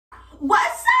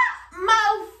What's up,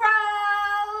 MoFros?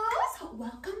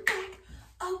 Welcome back.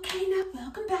 Okay, now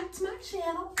welcome back to my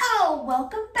channel. Oh,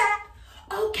 welcome back.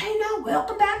 Okay, now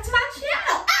welcome back to my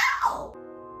channel. Ow!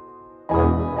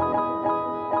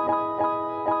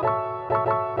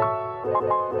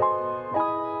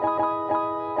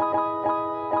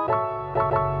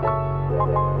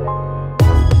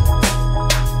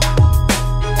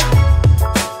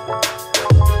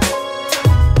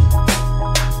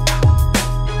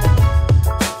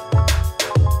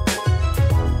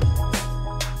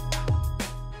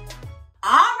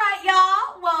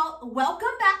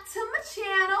 Welcome back to my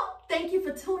channel. Thank you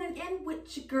for tuning in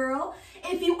with your girl.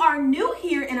 If you are new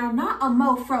here and are not a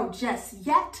MoFro just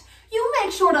yet, you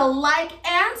make sure to like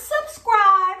and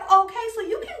subscribe, okay, so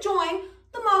you can join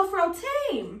the MoFro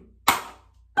team.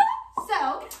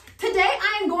 So today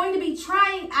I am going to be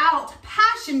trying out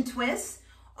passion twists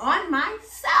on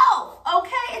myself,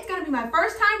 okay? It's gonna be my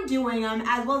first time doing them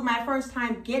as well as my first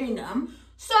time getting them.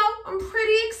 So I'm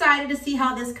pretty excited to see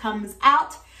how this comes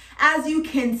out. As you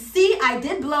can see, I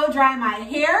did blow dry my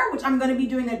hair, which I'm going to be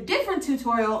doing a different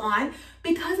tutorial on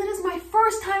because it is my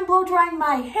first time blow drying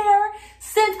my hair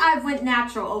since I went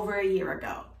natural over a year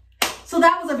ago. So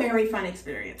that was a very fun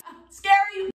experience.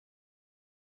 Scary,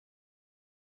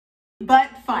 but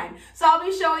fun. So I'll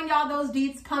be showing y'all those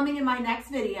deets coming in my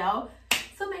next video.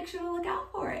 So make sure to look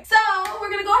out for it. So we're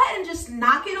going to go ahead and just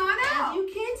knock it on out. As you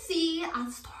can see, I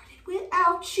started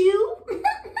without you.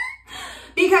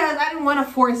 Because I didn't want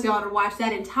to force y'all to watch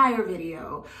that entire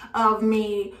video of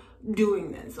me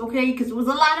doing this, okay? Because it was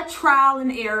a lot of trial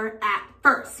and error at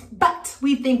first. But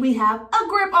we think we have a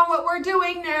grip on what we're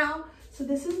doing now. So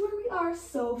this is where we are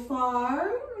so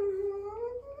far.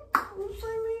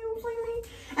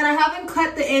 And I haven't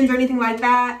cut the ends or anything like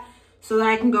that so that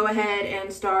I can go ahead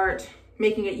and start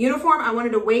making it uniform. I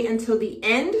wanted to wait until the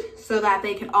end so that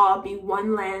they could all be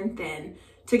one length and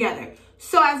together.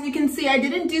 So as you can see, I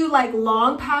didn't do like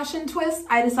long passion twists.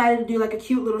 I decided to do like a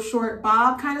cute little short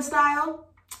bob kind of style.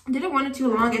 Didn't want it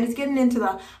too long, and it's getting into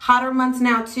the hotter months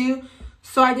now too.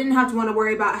 So I didn't have to want to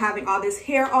worry about having all this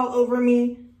hair all over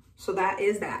me. So that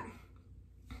is that.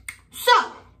 So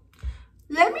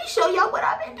let me show y'all what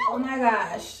I've been doing. Oh my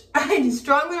gosh. I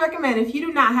strongly recommend if you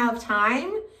do not have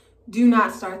time, do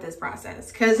not start this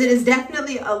process because it is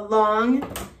definitely a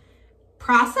long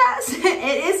process.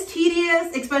 It is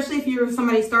tedious, especially if you're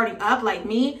somebody starting up like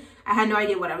me. I had no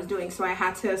idea what I was doing, so I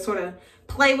had to sort of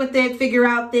play with it, figure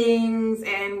out things,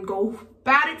 and go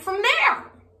about it from there.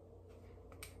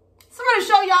 So I'm going to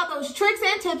show y'all those tricks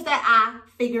and tips that I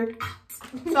figured out.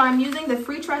 So I'm using the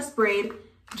Free Trust Braid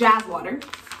Jazz Water.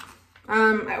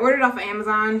 I ordered it off of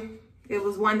Amazon. It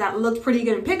was one that looked pretty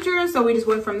good in pictures, so we just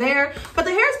went from there. But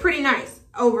the hair is pretty nice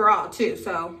overall too.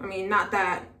 So, I mean, not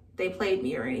that they played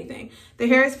me or anything. The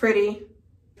hair is pretty.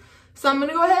 So I'm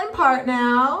gonna go ahead and part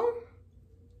now.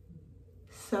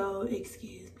 So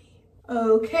excuse me.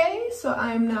 Okay, so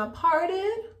I'm now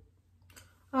parted.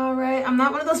 All right, I'm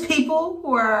not one of those people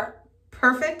who are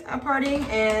perfect at parting,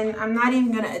 and I'm not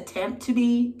even gonna attempt to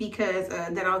be because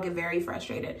then I'll get very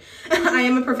frustrated. I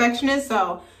am a perfectionist,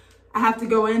 so I have to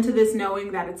go into this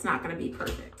knowing that it's not gonna be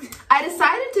perfect. I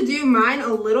decided to do mine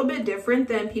a little bit different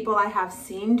than people I have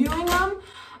seen doing them.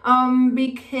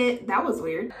 Because that was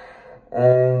weird.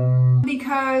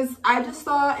 Because I just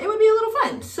thought it would be a little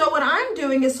fun. So what I'm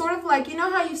doing is sort of like, you know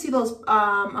how you see those, what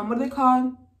are they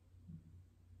called?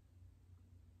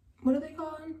 What are they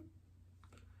called?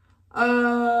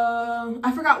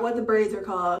 I forgot what the braids are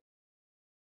called.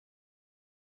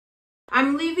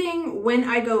 I'm leaving when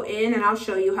I go in, and I'll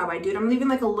show you how I do it. I'm leaving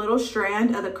like a little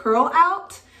strand of the curl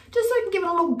out, just so I can give it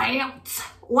a little bounce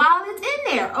while it's in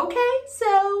there, okay?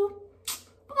 So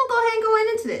we're gonna go ahead and go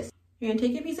into this. You're gonna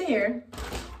take a piece of hair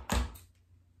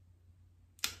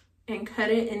and cut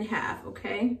it in half,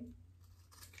 okay?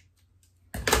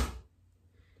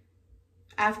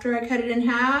 After I cut it in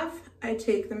half, I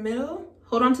take the middle,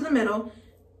 hold on to the middle,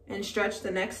 and stretch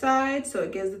the next side so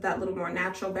it gives it that little more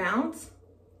natural bounce.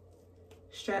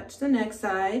 Stretch the next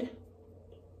side.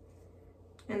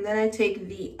 And then I take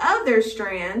the other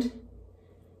strand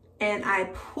and I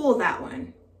pull that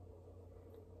one.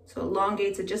 So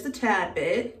elongates it just a tad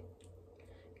bit,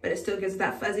 but it still gives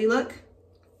that fuzzy look.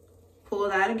 Pull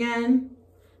that again,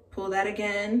 pull that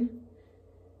again,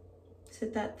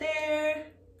 sit that there,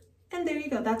 and there you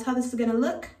go. That's how this is gonna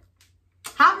look.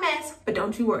 Hot mess, but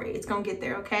don't you worry, it's gonna get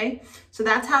there, okay? So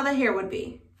that's how the hair would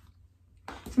be.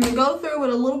 So I'm gonna go through with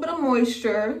a little bit of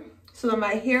moisture so that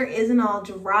my hair isn't all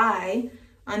dry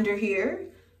under here.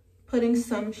 Putting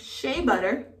some shea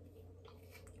butter,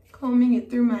 combing it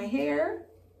through my hair.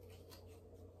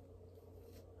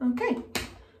 Okay,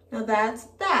 Now that's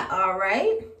that, all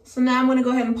right? So now I'm gonna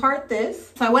go ahead and part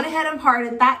this. So I went ahead and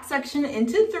parted that section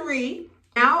into 3.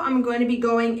 Now I'm going to be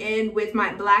going in with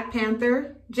my Black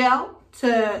Panther gel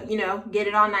to, you know, get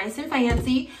it all nice and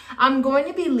fancy. I'm going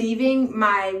to be leaving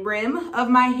my rim of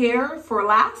my hair for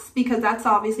last because that's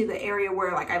obviously the area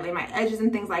where like I lay my edges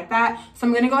and things like that. So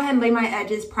I'm gonna go ahead and lay my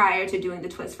edges prior to doing the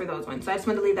twist for those ones. So I just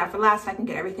want to leave that for last so I can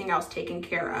get everything else taken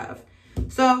care of.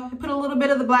 So I put a little bit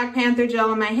of the Black Panther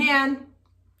gel in my hand,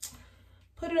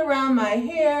 put it around my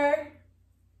hair,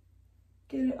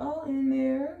 get it all in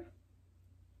there.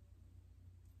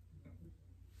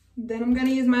 Then I'm gonna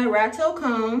use my rat tail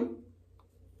comb.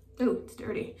 Ooh, it's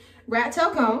dirty. Rat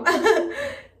tail comb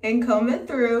and comb it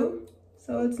through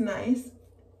so it's nice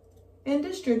and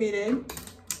distributed.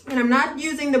 And I'm not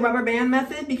using the rubber band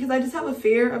method because I just have a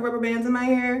fear of rubber bands in my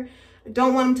hair. I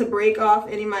don't want them to break off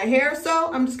any of my hair,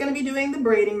 so I'm just gonna be doing the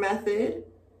braiding method.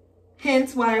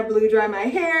 Hence why I blow dry my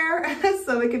hair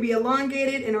so it can be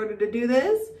elongated in order to do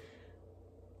this.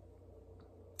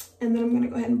 And then I'm gonna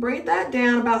go ahead and braid that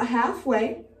down about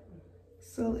halfway.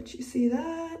 So let you see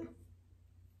that.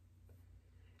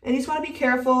 And you just want to be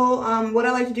careful. What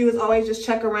I like to do is always just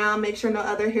check around, make sure no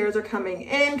other hairs are coming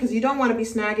in because you don't want to be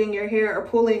snagging your hair or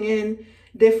pulling in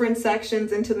different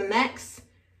sections into the next.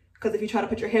 Because if you try to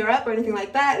put your hair up or anything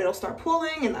like that, it'll start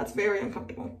pulling and that's very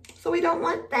uncomfortable. So we don't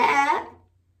want that.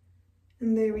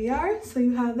 And there we are. So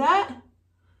you have that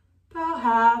about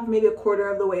half, maybe a quarter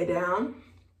of the way down.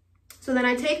 So then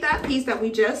I take that piece that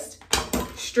we just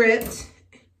stripped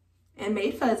and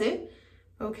made fuzzy.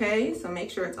 Okay, so make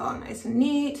sure it's all nice and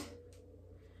neat.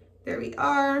 There we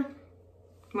are.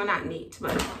 Well, not neat,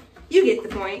 but you get the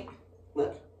point.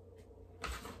 Look,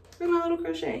 where's my little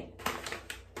crochet?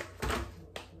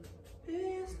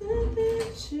 There's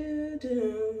nothing to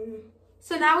do.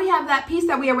 So now we have that piece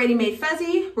that we already made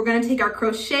fuzzy. We're gonna take our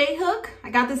crochet hook.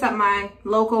 I got this at my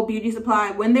local beauty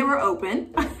supply when they were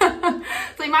open.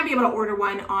 So you might be able to order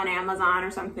one on Amazon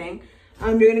or something.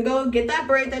 You're gonna go get that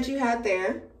braid that you had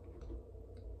there.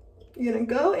 You're gonna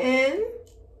go in,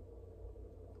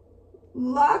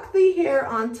 lock the hair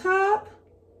on top,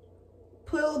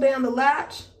 pull down the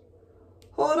latch,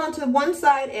 hold onto one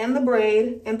side and the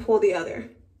braid and pull the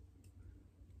other.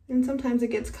 And sometimes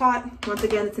it gets caught. Once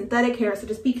again, it's synthetic hair, so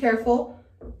just be careful.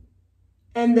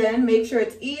 And then make sure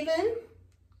it's even.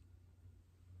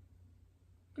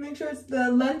 Make sure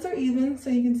the lengths are even so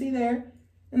you can see there.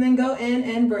 And then go in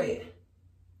and braid.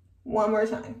 One more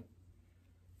time.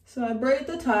 So I braid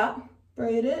the top,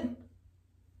 braid it,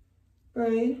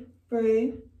 braid,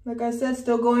 braid. Like I said,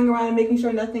 still going around and making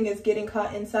sure nothing is getting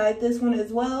caught inside this one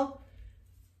as well.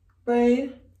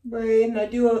 Braid, braid, and I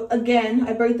do again,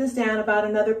 I braid this down about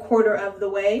another quarter of the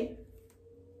way.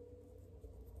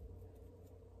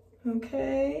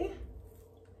 Okay.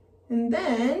 And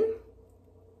then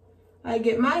I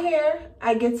get my hair,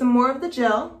 I get some more of the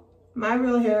gel, my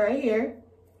real hair right here.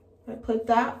 I put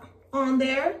that on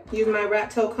there, use my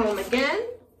rat tail comb again.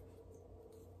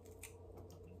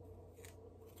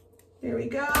 There we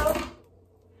go.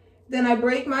 Then I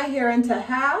break my hair into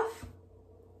half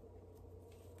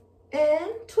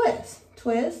and twist,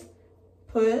 twist,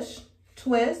 push,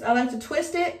 twist. I like to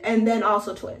twist it and then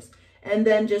also twist. And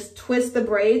then just twist the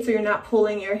braid so you're not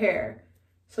pulling your hair.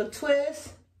 So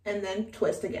twist and then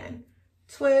twist again.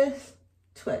 Twist,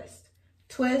 twist,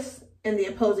 twist in the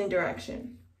opposing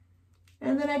direction.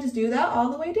 And then I just do that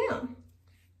all the way down.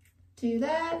 Do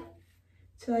that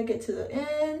till I get to the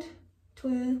end.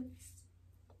 Twist,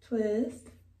 twist,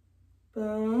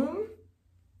 boom.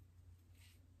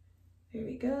 There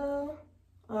we go,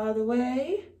 all the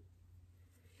way.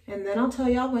 And then I'll tell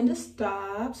y'all when to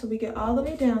stop. So we get all the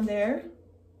way down there.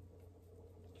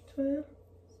 Twist,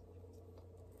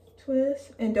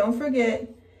 twist. And don't forget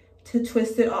to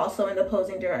twist it also in the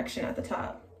opposing direction at the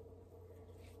top.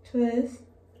 Twist,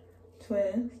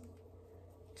 twist,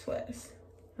 twist,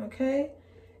 okay?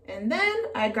 And then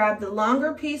I grab the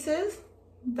longer pieces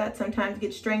that sometimes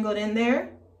get strangled in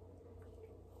there.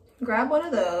 Grab one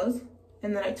of those,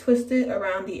 and then I twist it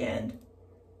around the end.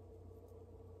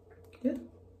 Good?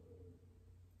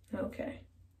 Okay,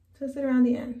 twist it around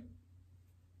the end.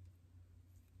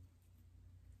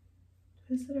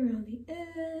 Twist it around the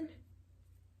end.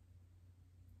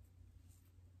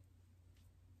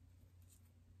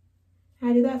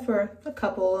 I do that for a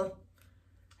couple,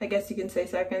 I guess you can say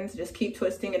seconds. Just keep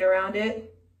twisting it around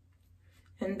it.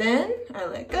 And then I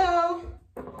let go,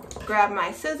 grab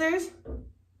my scissors,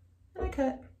 and I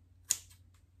cut.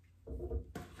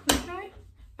 Okay.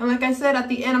 And like I said, at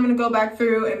the end, I'm gonna go back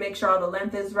through and make sure all the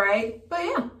length is right. But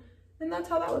yeah, and that's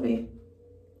how that would be.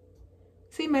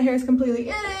 See, my hair is completely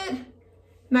in it.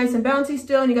 Nice and bouncy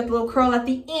still, and you got the little curl at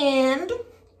the end.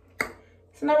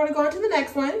 So now we're gonna go on to the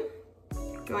next one.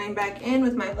 Going back in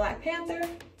with my Black Panther.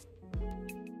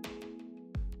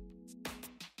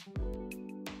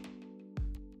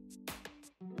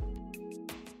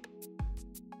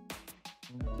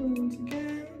 And once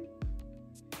again,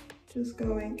 just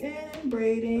going in,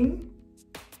 braiding.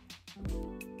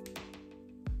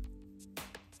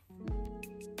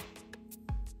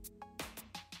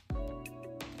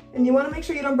 And you want to make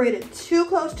sure you don't braid it too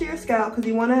close to your scalp because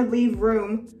you want to leave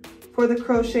room for the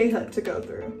crochet hook to go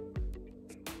through.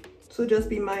 So just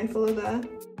be mindful of that.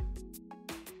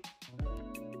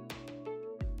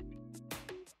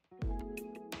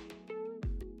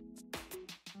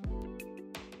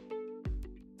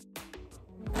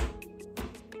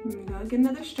 Here we go, get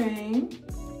another string,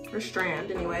 or strand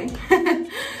anyway,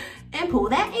 and pull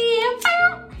that in.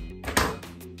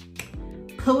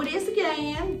 Pull this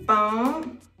again,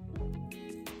 boom.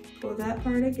 Pull that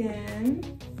part again.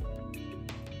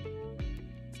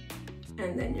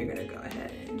 And then you're gonna go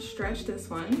ahead and stretch this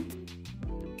one.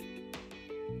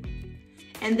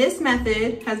 And this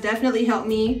method has definitely helped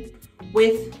me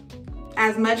with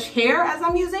as much hair as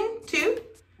I'm using too.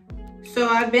 So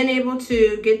I've been able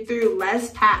to get through less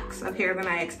packs of hair than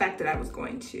I expected I was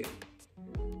going to.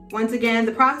 Once again,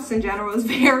 the process in general is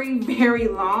very, very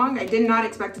long. I did not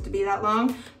expect it to be that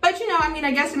long, but you know, I mean,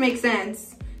 I guess it makes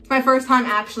sense. It's my first time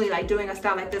actually like doing a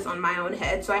style like this on my own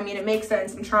head. So I mean, it makes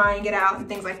sense. I'm trying it out and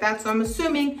things like that. So I'm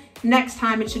assuming next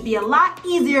time it should be a lot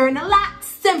easier and a lot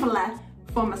simpler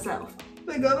for myself.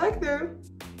 So go back through,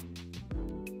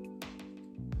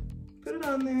 put it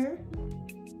on there,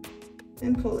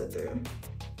 and pull it through,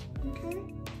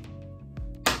 okay?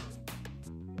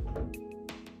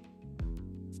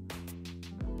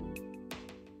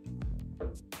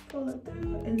 Pull it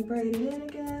through and braid it in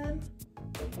again.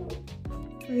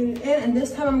 Braid it in, and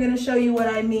this time I'm gonna show you what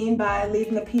I mean by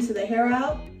leaving a piece of the hair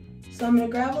out. So I'm gonna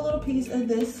grab a little piece of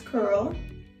this curl,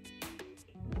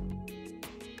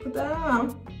 put that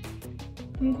out,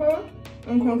 okay?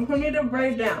 And continue to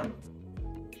braid down.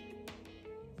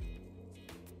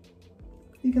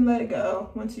 You can let it go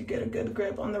once you get a good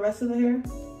grip on the rest of the hair.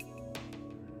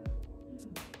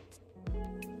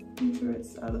 Make sure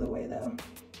it's out of the way though.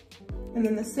 And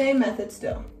then the same method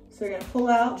still. So you're gonna pull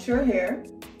out your hair,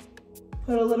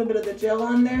 put a little bit of the gel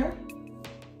on there.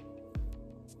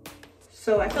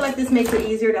 So I feel like this makes it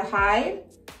easier to hide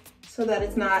so that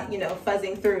it's not, you know,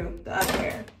 fuzzing through the other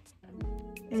hair.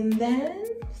 And then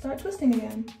start twisting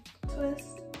again.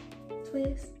 Twist,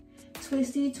 twist.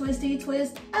 Twisty, twisty,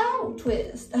 twist, oh,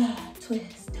 twist,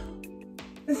 twist.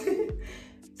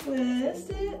 Twist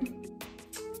it.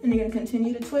 And you're gonna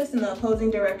continue to twist in the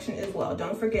opposing direction as well.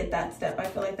 Don't forget that step. I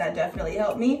feel like that definitely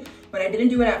helped me. When I didn't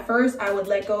do it at first, I would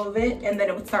let go of it and then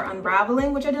it would start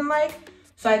unraveling, which I didn't like.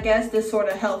 So I guess this sort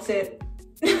of helps it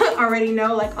already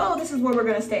know like, oh, this is where we're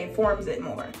gonna stay, forms it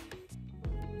more.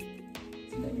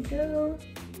 So there we go.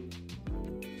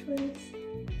 Twist,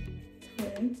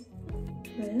 twist,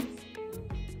 twist.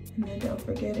 And then don't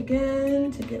forget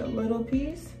again to get a little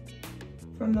piece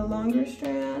from the longer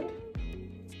strand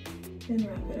and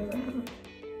wrap it around.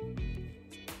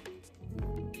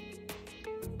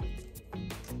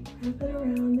 Wrap it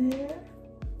around there.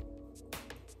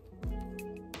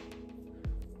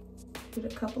 Do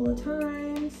it a couple of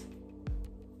times.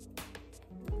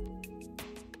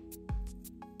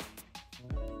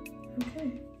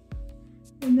 Okay.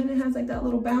 And then it has like that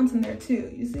little bounce in there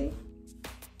too, you see?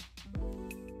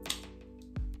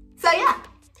 So yeah,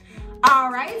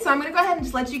 all right, so I'm gonna go ahead and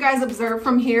just let you guys observe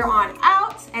from here on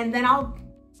out, and then I'll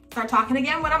start talking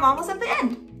again when I'm almost at the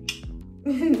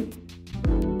end.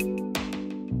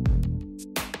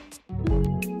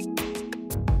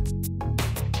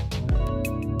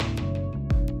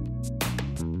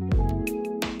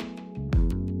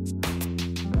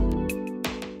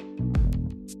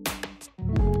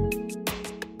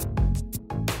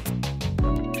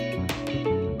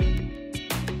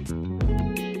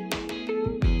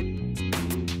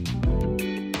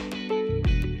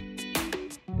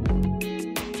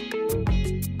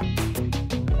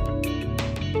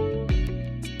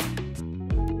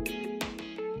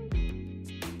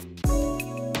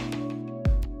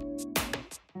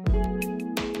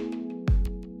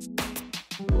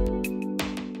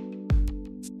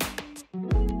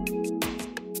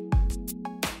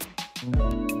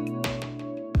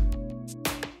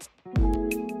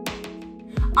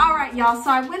 All right, y'all,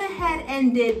 so I went ahead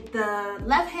and did the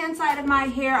left-hand side of my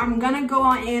hair. I'm gonna go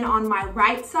on in on my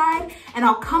right side, and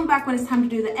I'll come back when it's time to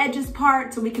do the edges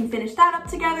part so we can finish that up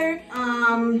together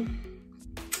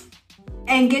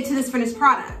and get to this finished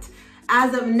product.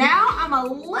 As of now, I'm a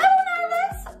little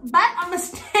nervous, but I'm gonna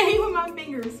stay with my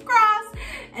fingers crossed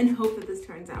and hope that this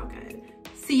turns out good.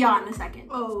 See y'all in a second.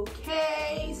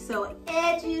 Okay, so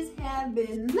edges have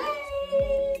been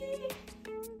laid.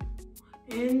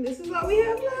 And this is what we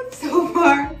have left so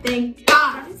far. Thank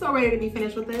God. I'm so ready to be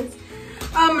finished with this.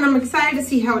 And I'm excited to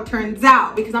see how it turns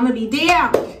out because I'm gonna be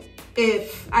damned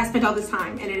if I spent all this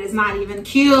time and it is not even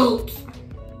cute.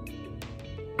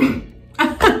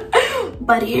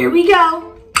 But here we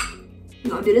go. We're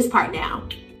gonna do this part now.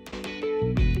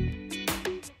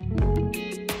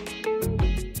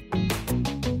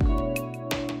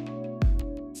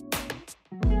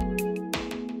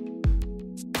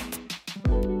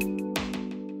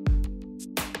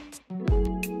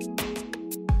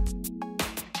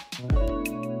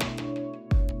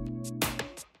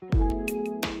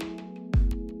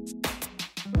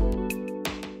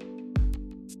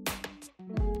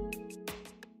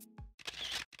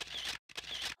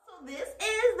 This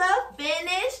is the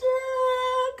finished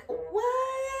look.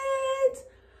 What?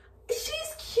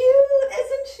 She's cute,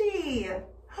 isn't she?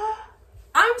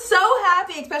 I'm so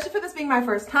happy, especially for this being my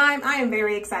first time. I am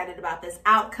very excited about this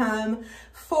outcome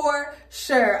for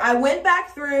sure. I went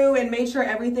back through and made sure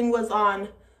everything was on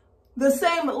the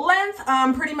same length.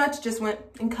 Pretty much just went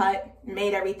and cut,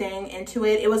 made everything into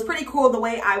it. It was pretty cool the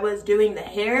way I was doing the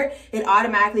hair. It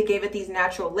automatically gave it these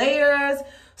natural layers.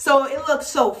 So it looks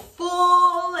so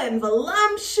full and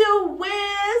voluptuous.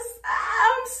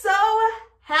 I'm so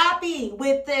happy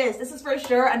with this. This is for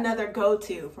sure another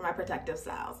go-to for my protective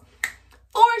styles.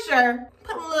 For sure.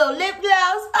 Put a little lip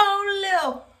gloss on, a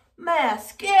little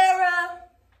mascara.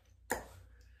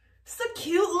 It's a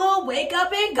cute little wake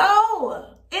up and go.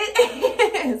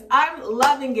 It is. I'm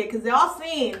loving it because y'all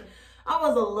seen I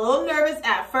was a little nervous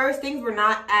at first. Things were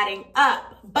not adding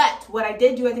up. But what I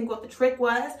did do, I think what the trick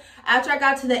was, after I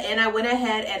got to the end, I went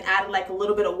ahead and added like a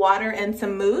little bit of water and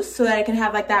some mousse so that I can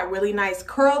have like that really nice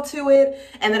curl to it.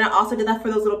 And then I also did that for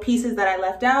those little pieces that I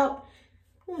left out.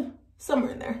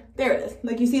 Somewhere in there. There it is.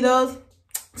 Like you see those?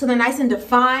 So they're nice and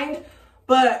defined.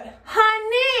 But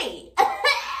honey,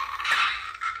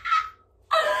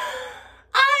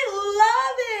 I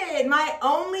love it. My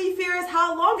only fear is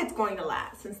how long it's going to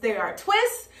last. Since there are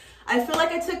twists, I feel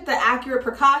like I took the accurate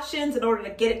precautions in order to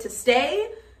get it to stay,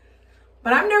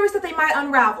 but I'm nervous that they might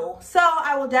unravel. So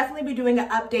I will definitely be doing an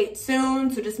update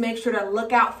soon, so just make sure to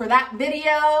look out for that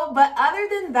video. But other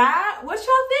than that, what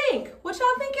y'all think? What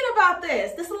y'all thinking about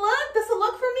this? This a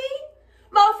look for me?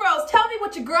 MoFros, tell me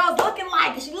what your girl's looking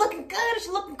like. Is she looking good? Is she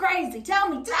looking crazy? Tell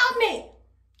me.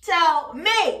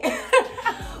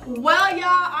 Well,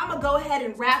 y'all, I'm gonna go ahead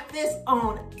and wrap this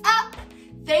on up.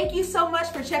 Thank you so much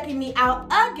for checking me out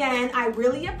again. I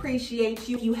really appreciate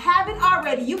you. If you haven't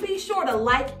already, you be sure to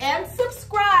like and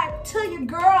subscribe to your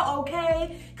girl,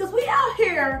 okay? Because we out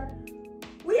here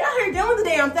doing the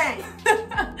damn thing.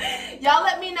 Y'all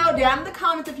let me know down in the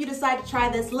comments if you decide to try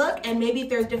this look and maybe if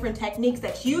there's different techniques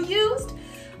that you used.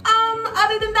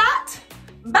 Other than that,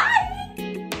 bye.